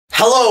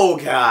Hello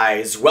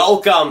guys,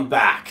 welcome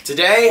back.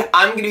 Today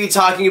I'm going to be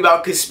talking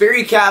about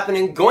Kasperi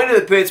Kapanen going to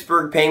the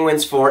Pittsburgh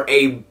Penguins for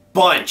a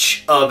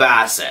bunch of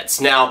assets.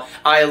 Now,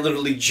 I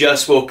literally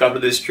just woke up to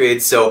this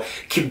trade, so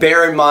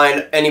bear in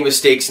mind any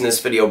mistakes in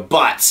this video,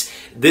 but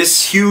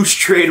this huge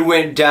trade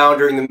went down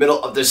during the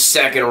middle of the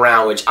second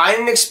round, which I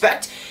didn't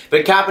expect,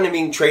 but Kapanen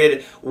being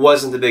traded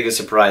wasn't the biggest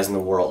surprise in the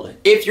world.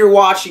 If you're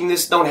watching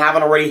this, don't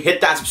haven't already, hit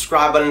that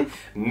subscribe button.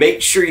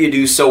 Make sure you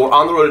do so. We're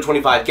on the road to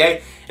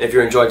 25K. And if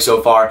you're enjoying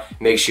so far,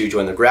 make sure you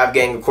join the Grav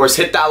gang. Of course,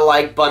 hit that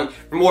like button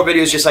for more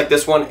videos just like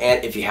this one,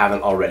 and if you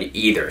haven't already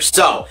either.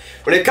 So,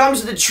 when it comes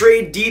to the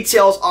trade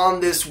details on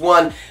this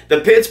one,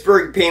 the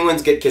Pittsburgh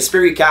Penguins get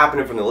Kasperi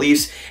Kapanen from the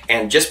Leafs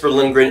and Jesper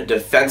Lindgren,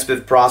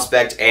 defensive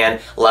prospect, and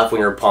left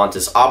winger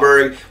Pontus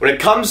Aberg. When it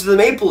comes to the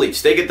Maple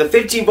Leafs, they get the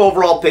 15th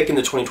overall pick in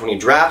the 2020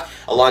 draft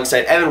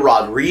alongside Evan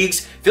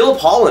Rodrigues, Filip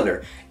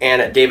Hallander,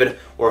 and David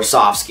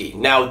Warsofsky.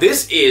 Now,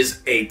 this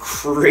is a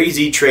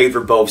crazy trade for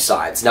both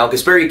sides. Now,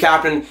 Kasperi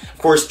Kapanen, of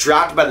course,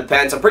 drafted by the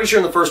Pens, I'm pretty sure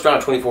in the first round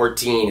of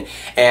 2014,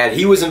 and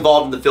he was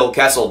involved in the Phil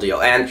Kessel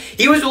deal. And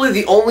he was really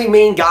the only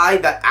main guy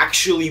that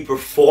actually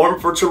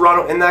performed for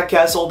Toronto in that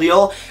Kessel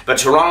deal, but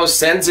Toronto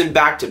sends him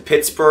back to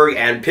Pittsburgh,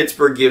 and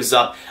Pittsburgh gives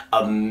up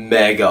a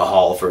mega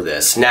haul for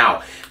this.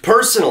 Now,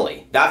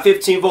 personally, that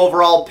 15th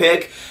overall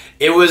pick,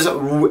 it was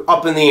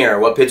up in the air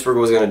what Pittsburgh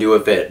was going to do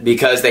with it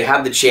because they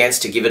had the chance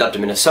to give it up to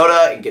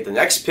Minnesota and get the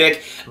next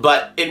pick,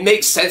 but it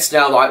makes sense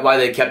now why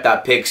they kept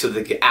that pick so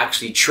they could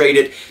actually trade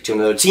it to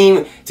another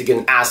team to get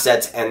an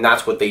asset, and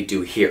that's what they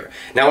do here.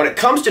 Now, when it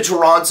comes to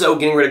Toronto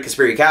getting rid of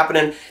Kasperi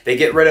Kapanen, they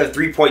get rid of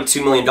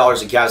 $3.2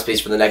 million in cap space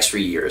for the next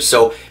 3 years,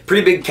 so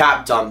pretty big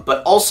cap dump,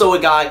 but also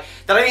a guy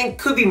that I think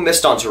could be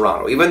missed on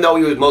Toronto, even though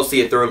he was mostly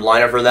a third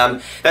liner for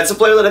them. That's a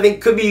player that I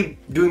think could be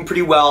doing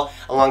pretty well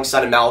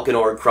alongside Malkin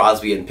or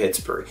Crosby in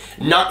Pittsburgh.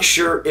 Not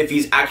sure if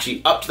he's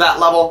actually up to that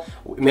level.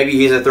 Maybe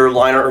he's a third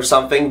liner or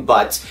something,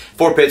 but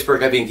for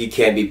Pittsburgh, I think he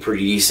can be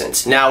pretty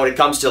decent. Now, when it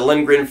comes to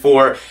Lindgren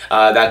for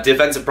that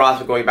defensive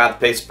prospect going back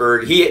to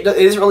Pittsburgh, he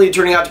isn't really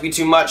turning out to be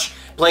too much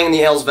playing in the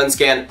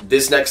Allsvenskan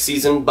this next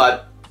season,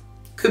 but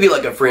could be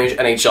like a fringe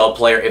NHL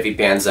player if he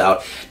pans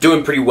out.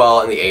 Doing pretty well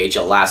in the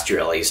AHL last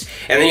year at least.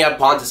 And then you have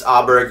Pontus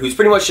Aberg, who's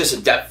pretty much just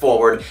a depth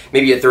forward,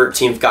 maybe a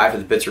 13th guy for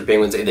the Pittsburgh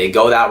Penguins if they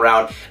go that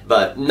route,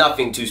 but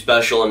nothing too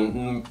special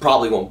and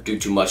probably won't do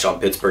too much on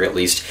Pittsburgh at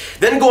least.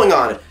 Then going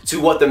on to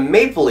what the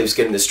Maple Leafs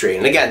get in this trade.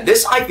 And again,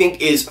 this I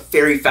think is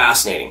very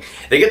fascinating.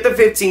 They get the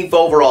 15th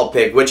overall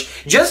pick,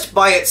 which just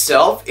by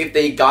itself, if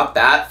they got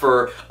that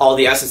for all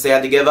the assets they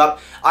had to give up,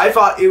 I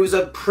thought it was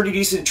a pretty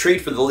decent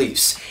trade for the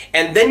Leafs.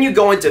 And then you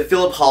go into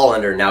Filip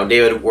Hallander. Now,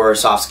 David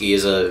Warsofsky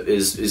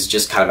is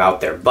just kind of out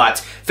there. But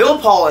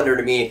Filip Hallander,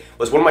 to me,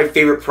 was one of my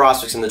favorite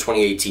prospects in the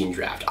 2018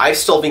 draft. I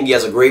still think he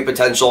has a great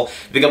potential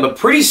to become a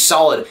pretty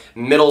solid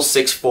middle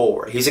six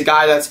forward. He's a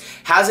guy that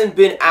hasn't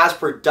been as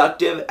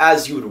productive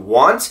as you would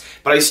want,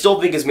 but I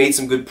still think has made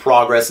some good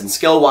progress. And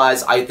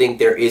skill-wise, I think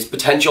there is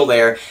potential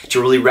there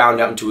to really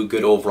round out into a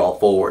good overall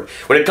forward.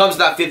 When it comes to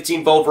that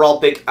 15th overall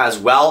pick as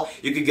well,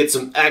 you could get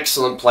some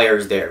excellent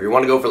players there. If you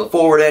want to go for the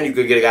forward end, you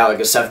could get a guy like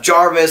a Seth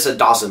Jarvis, a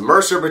Dawson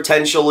Mercer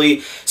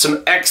potentially,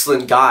 some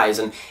excellent guys.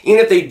 And even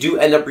if they do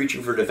end up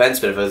reaching for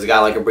defenseman, if it's a guy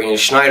like a Brandon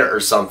Schneider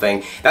or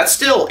something, that's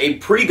still a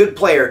pretty good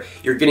player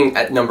you're getting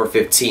at number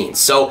 15.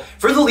 So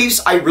for the Leafs,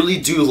 I really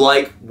do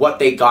like what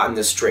they got in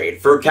this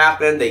trade. For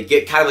Kapanen, they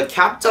get kind of a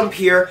cap dump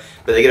here,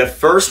 but they get a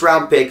first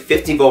round pick,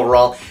 15th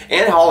overall,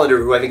 and Hallander,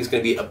 who I think is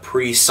going to be a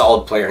pretty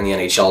solid player in the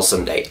NHL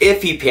someday,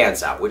 if he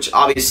pans out, which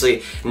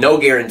obviously no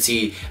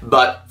guarantee,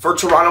 but for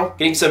Toronto,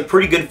 getting some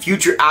pretty good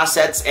future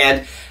assets,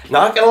 and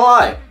not gonna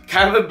lie,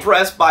 kind of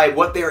impressed by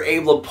what they were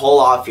able to pull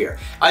off here.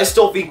 I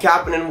still think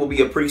Kapanen will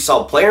be a pretty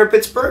solid player in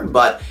Pittsburgh,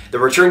 but the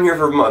return here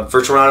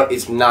for Toronto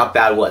is not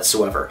bad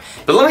whatsoever.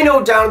 But let me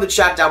know down in the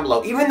chat down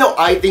below, even though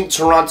I think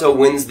Toronto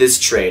wins this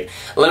trade,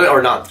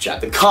 or not the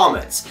chat, the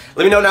comments.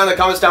 Let me know down in the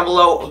comments down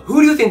below,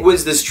 who do you think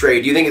wins this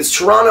trade? Do you think it's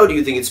Toronto? Do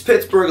you think it's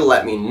Pittsburgh?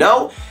 Let me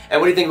know. And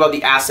what do you think about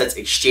the assets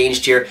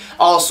exchanged here?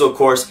 Also, of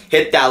course,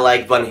 hit that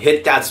like button,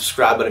 hit that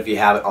subscribe button if you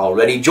haven't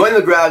already. Join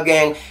the Grav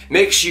gang.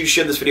 Make sure you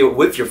share this video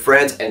with your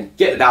friends and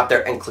get it out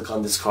there, and click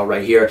on this card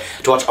right here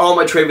to watch all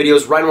my trade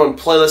videos right in one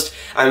playlist.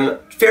 I'm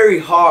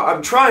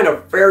trying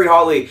to very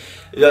hardly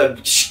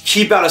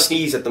keep out a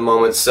sneeze at the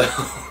moment, so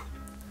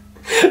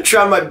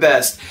try my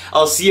best.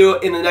 I'll see you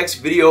in the next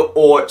video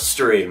or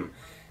stream.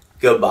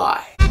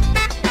 Goodbye.